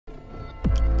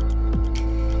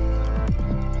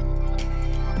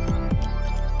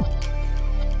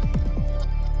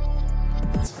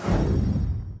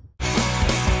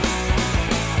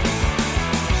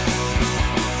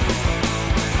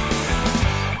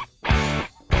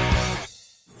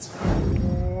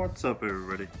What's up,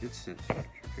 everybody? It's Instructor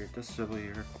here, Disability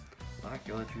here.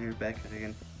 Lucky Legend here, back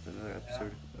again with another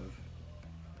episode of.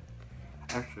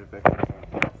 Actually, back in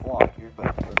a vlog here,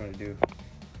 but we're gonna do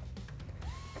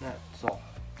that. So,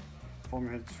 follow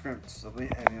me on Instagram, Disability,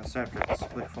 and on Snapchat,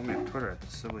 Disability. Follow me on Twitter at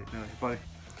Disability. Everybody.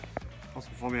 Also,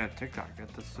 follow me on TikTok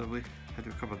at Disability. I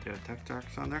do a couple of data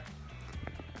TikToks on there.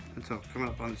 And so, coming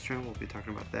up on this channel, we'll be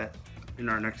talking about that in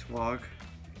our next vlog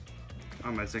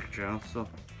on my second channel. So,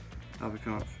 that'll be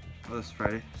coming up this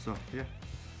Friday. So, yeah.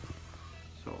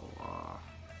 So,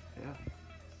 yeah.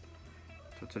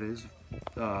 So today's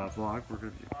vlog,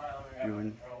 we're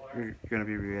gonna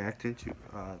be reacting to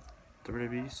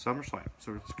WWE SummerSlam.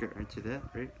 So let's get into that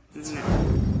right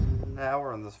now.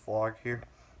 We're on this vlog here,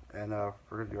 and we're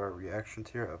gonna do our reactions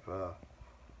here of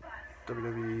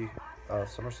WWE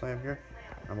SummerSlam here.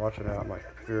 I'm watching it on my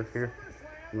computer here.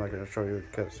 I'm not gonna show you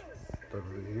because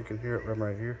you can hear it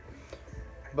right here.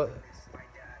 But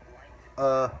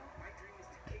we're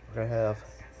gonna have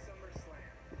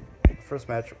the first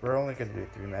match. We're only gonna do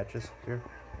 3 matches here,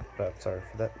 but sorry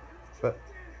for that. But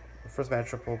the first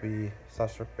matchup will be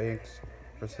Sasha Banks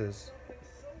versus,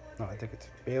 no, I think it's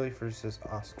Bayley versus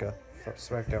Asuka for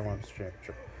SmackDown Women's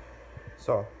Championship.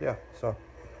 So yeah, so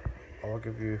I'll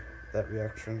give you that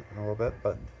reaction in a little bit.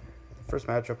 But the first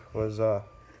matchup was on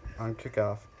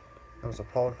kickoff. It was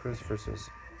Apollo Crews versus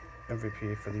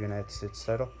MVP for the United States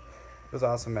title. It was an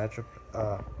awesome matchup.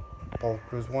 Apollo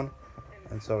Crews won,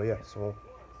 and so yeah, so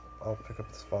I'll pick up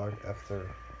this vlog after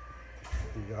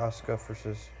the Asuka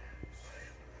versus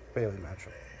Bayley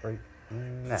matchup right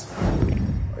now.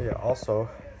 Oh, yeah, also,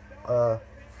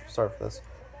 sorry for this,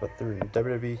 but they're in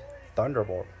WWE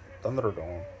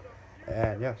Thunderdome,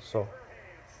 and yeah, so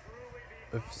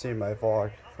if you've seen my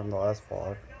vlog from the last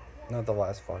vlog, not the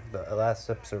last vlog, the last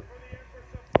episode,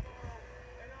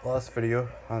 last video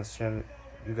on this channel,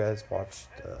 you guys watched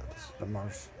the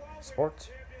Mars Sports,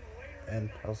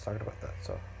 and I was talking about that,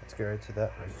 so let's get right to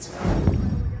that right now.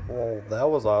 Well, that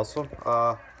was awesome.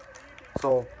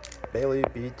 So Bayley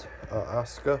beat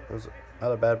Asuka. It was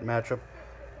not a bad matchup,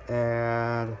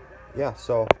 and yeah,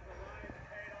 so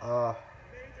so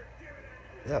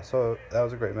that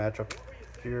was a great matchup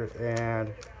here.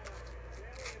 And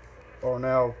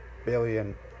now Bayley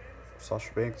and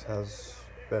Sasha Banks has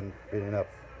been beating up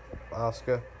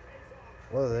Asuka.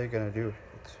 What are they gonna do?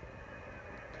 It's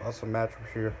an awesome matchup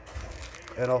here.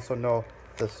 And also, no,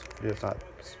 this video is not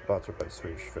sponsored by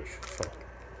Swedish Fish, so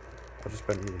I've just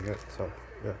been eating it. So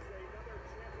yeah,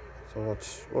 so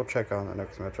we'll check on the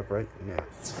next matchup right now.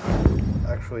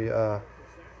 Actually, we're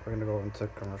gonna go into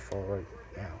commercial right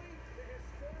now.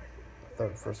 The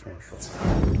first commercial,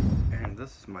 and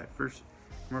this is my first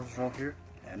commercial here.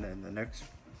 And then the next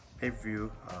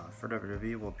pay-per-view for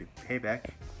WWE will be Payback,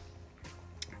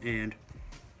 and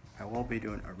I will be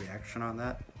doing a reaction on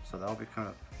that. So that'll be coming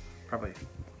up probably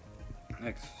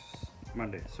next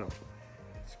Monday. So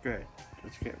it's great.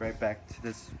 Let's get right back to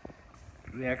this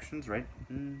reactions right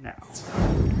now.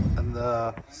 And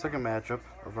the second matchup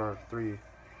of our 3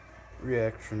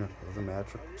 reaction of the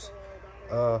matchups,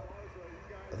 I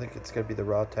think it's gonna be the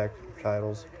Raw Tag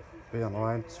Titles be on the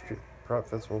line. Street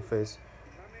Profits will face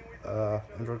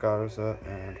Angel Garza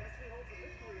and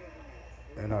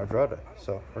Andrade.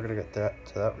 So we're gonna get to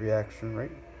that reaction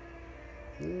right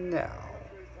now.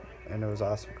 And it was an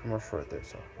awesome commercial right there,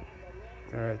 so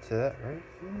get right to that right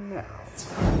now.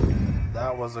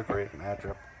 That was a great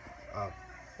matchup.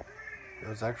 It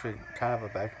was actually kind of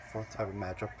a back and forth type of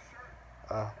matchup.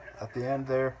 At the end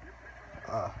there,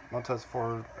 Montez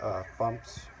Ford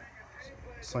bumps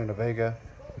Selena Vega,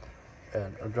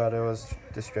 and Andrade was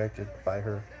distracted by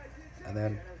her, and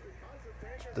then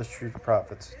the Street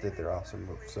Profits did their awesome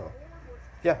move. So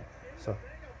yeah, so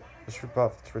the Street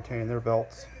Profits retain their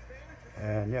belts,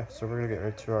 and yeah, so we're gonna get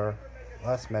right to our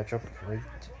last matchup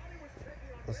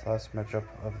this last matchup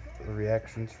of the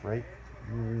reactions right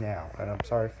now. And I'm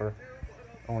sorry for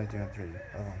only doing 3 of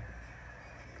them,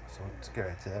 so let's get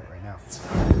right to that right now.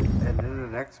 And in the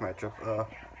next matchup, the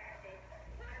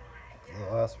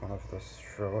last one of this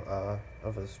show,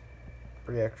 of his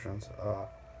reactions, I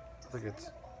think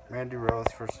it's Mandy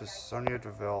Rose versus Sonya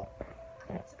Deville,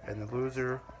 and the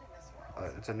loser,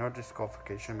 it's a no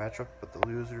disqualification matchup, but the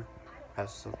loser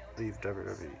has to leave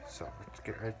WWE. So let's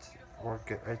get right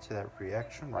to that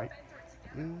reaction right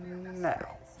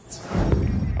now.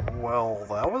 Well,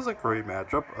 that was a great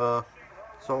matchup.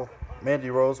 So Mandy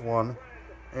Rose won,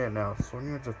 and now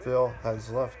Sonya Deville has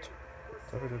left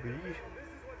WWE.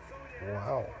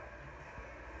 Wow,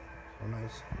 so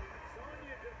nice.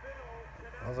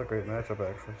 That was a great matchup,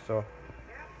 actually. So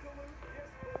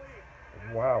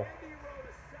wow,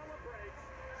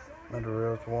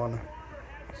 Reels one.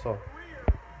 So,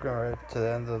 going right to the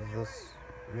end of this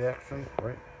reaction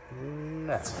right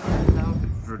now.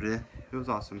 For today, it was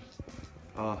awesome.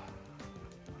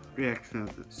 Reaction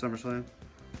of the SummerSlam.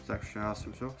 It's actually an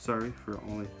awesome show. Sorry for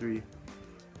only 3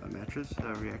 matches that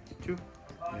I reacted to.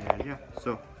 And yeah,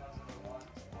 so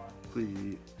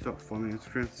please, follow me on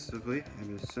Instagram Disably,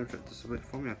 and Snapchat Disably.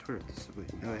 Follow me on Twitter Disably.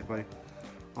 Hey buddy.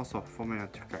 Also follow me on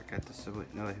TikTok at Disably.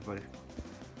 Hey buddy.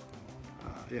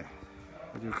 Yeah,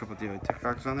 I do a couple of daily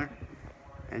TikToks on there.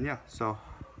 And yeah, so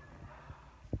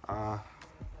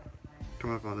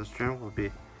coming up on this channel we'll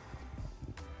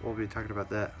be talking about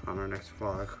that on our next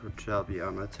vlog, which will be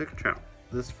on my TikTok channel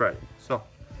this Friday. So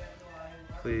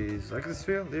please like this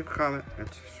video, leave a comment, and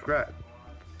subscribe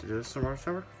to do some more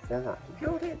summer for more.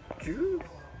 Yo, that dude.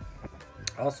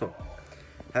 Also,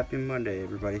 happy Monday,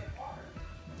 everybody.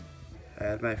 I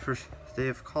had my first day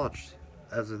of college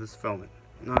as of this filming.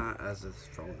 Not as of this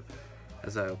filming,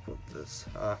 as I upload this.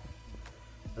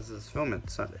 As of this filming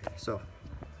Sunday. So,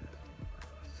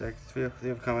 like this video,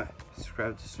 leave a comment,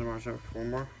 subscribe to some more for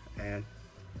more, and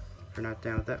if you're not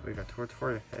down with that, we got towards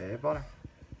for you. Hey, buddy.